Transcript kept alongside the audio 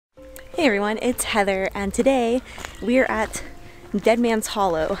Hey everyone, it's Heather, and today we're at Dead Man's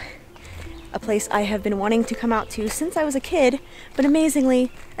Hollow, a place I have been wanting to come out to since I was a kid, but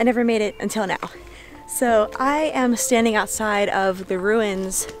amazingly, I never made it until now. So I am standing outside of the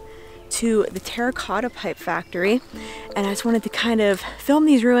ruins to the terracotta pipe factory, and I just wanted to kind of film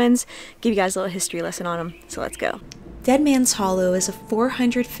these ruins, give you guys a little history lesson on them, so let's go. Dead Man's Hollow is a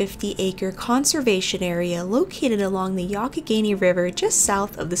 450-acre conservation area located along the Youghiogheny River just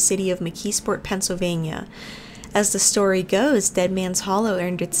south of the city of McKeesport, Pennsylvania. As the story goes, Dead Man's Hollow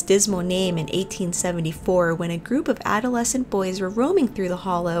earned its dismal name in 1874 when a group of adolescent boys were roaming through the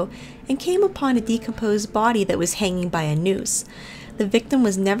hollow and came upon a decomposed body that was hanging by a noose. The victim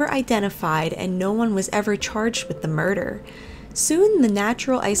was never identified and no one was ever charged with the murder. Soon, the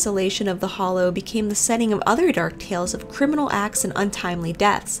natural isolation of the hollow became the setting of other dark tales of criminal acts and untimely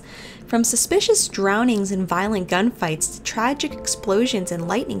deaths. From suspicious drownings and violent gunfights to tragic explosions and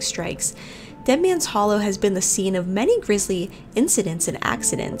lightning strikes, Dead Man's Hollow has been the scene of many grisly incidents and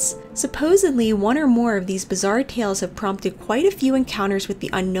accidents. Supposedly, one or more of these bizarre tales have prompted quite a few encounters with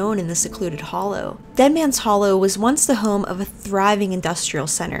the unknown in the secluded hollow. Dead Man's Hollow was once the home of a thriving industrial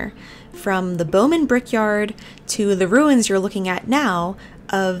center. From the Bowman Brickyard to the ruins you're looking at now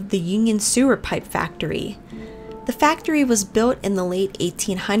of the Union Sewer Pipe Factory. The factory was built in the late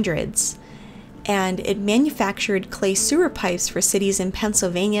 1800s, and it manufactured clay sewer pipes for cities in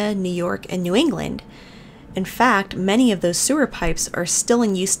Pennsylvania, New York, and New England. In fact, many of those sewer pipes are still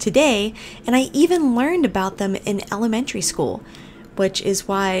in use today, and I even learned about them in elementary school, which is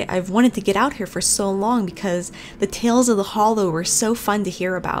why I've wanted to get out here for so long, because the tales of the hollow were so fun to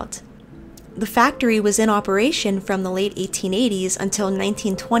hear about. The factory was in operation from the late 1880s until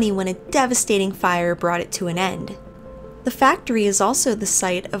 1920 when a devastating fire brought it to an end. The factory is also the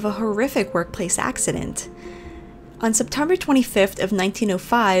site of a horrific workplace accident. On September 25th of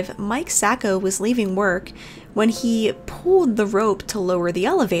 1905, Mike Sacco was leaving work when he pulled the rope to lower the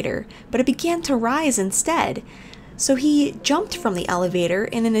elevator, but it began to rise instead. So he jumped from the elevator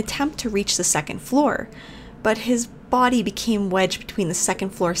in an attempt to reach the second floor, but his body became wedged between the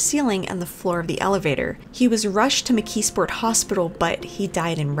second floor ceiling and the floor of the elevator. He was rushed to McKeesport Hospital, but he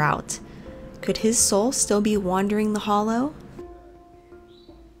died en route. Could his soul still be wandering the hollow?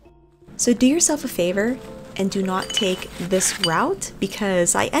 So do yourself a favor and do not take this route,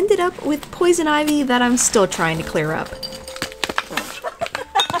 because I ended up with poison ivy that I'm still trying to clear up.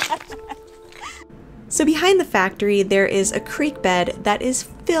 So behind the factory, there is a creek bed that is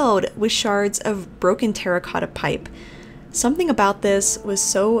filled with shards of broken terracotta pipe. Something about this was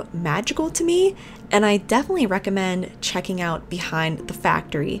so magical to me, and I definitely recommend checking out behind the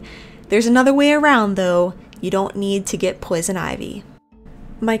factory. There's another way around though, you don't need to get poison ivy.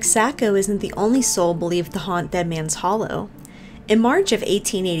 Mike Sacco isn't the only soul believed to haunt Dead Man's Hollow. In March of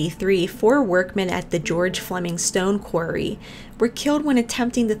 1883, 4 workmen at the George Fleming Stone Quarry were killed when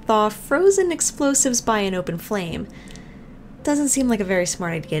attempting to thaw frozen explosives by an open flame. Doesn't seem like a very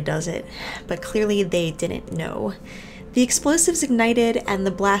smart idea, does it? But clearly they didn't know. The explosives ignited and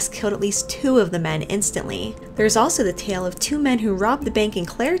the blast killed at least 2 of the men instantly. There's also the tale of 2 men who robbed the bank in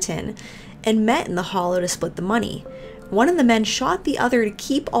Clairton and met in the hollow to split the money. One of the men shot the other to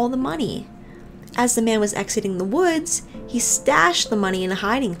keep all the money. As the man was exiting the woods, he stashed the money in a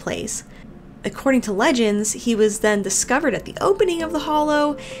hiding place. According to legends, he was then discovered at the opening of the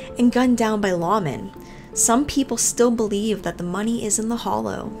hollow and gunned down by lawmen. Some people still believe that the money is in the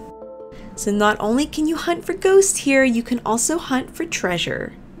hollow. So not only can you hunt for ghosts here, you can also hunt for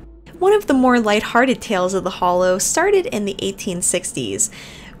treasure. One of the more lighthearted tales of the hollow started in the 1860s,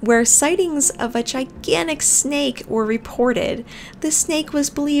 where sightings of a gigantic snake were reported. The snake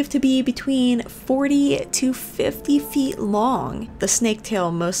was believed to be between 40 to 50 feet long. The snake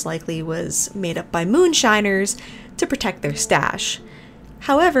tail most likely was made up by moonshiners to protect their stash.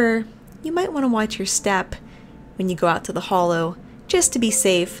 However, you might want to watch your step when you go out to the hollow, just to be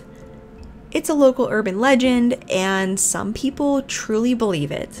safe. It's a local urban legend, and some people truly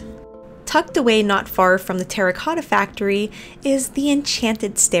believe it. Tucked away not far from the terracotta factory is the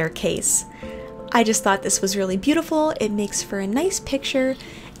Enchanted Staircase. I just thought this was really beautiful. It makes for a nice picture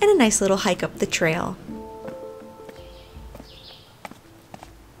and a nice little hike up the trail.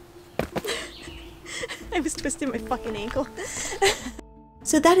 I was twisting my fucking ankle.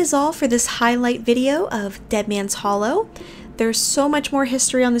 So that is all for this highlight video of Dead Man's Hollow. There's so much more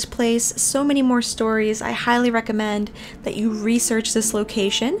history on this place, so many more stories. I highly recommend that you research this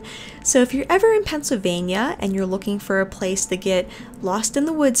location. So if you're ever in Pennsylvania and you're looking for a place to get lost in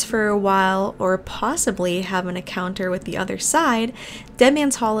the woods for a while or possibly have an encounter with the other side, Dead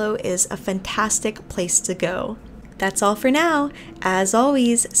Man's Hollow is a fantastic place to go. That's all for now. As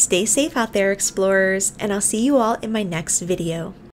always, stay safe out there, explorers, and I'll see you all in my next video.